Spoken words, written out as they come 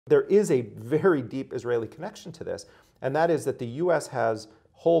There is a very deep Israeli connection to this, and that is that the U.S. has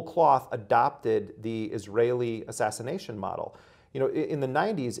whole cloth adopted the Israeli assassination model. You know, in the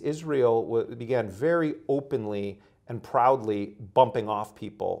 90s, Israel began very openly and proudly bumping off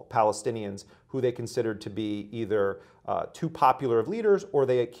people, Palestinians, who they considered to be either too popular of leaders or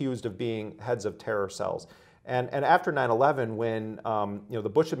they accused of being heads of terror cells. And after 9/11, when the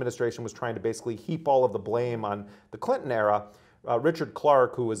Bush administration was trying to basically heap all of the blame on the Clinton era, Richard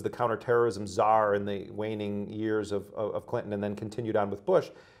Clarke, who was the counterterrorism czar in the waning years of Clinton and then continued on with Bush,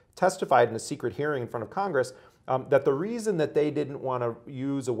 testified in a secret hearing in front of Congress that the reason that they didn't want to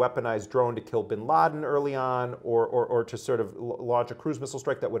use a weaponized drone to kill bin Laden early on or to sort of launch a cruise missile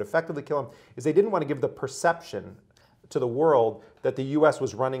strike that would effectively kill him is they didn't want to give the perception to the world that the U.S.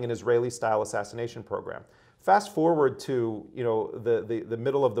 was running an Israeli-style assassination program. Fast forward to the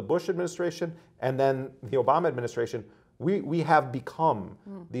middle of the Bush administration and then the Obama administration, we have become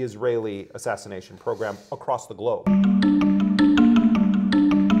the Israeli assassination program across the globe.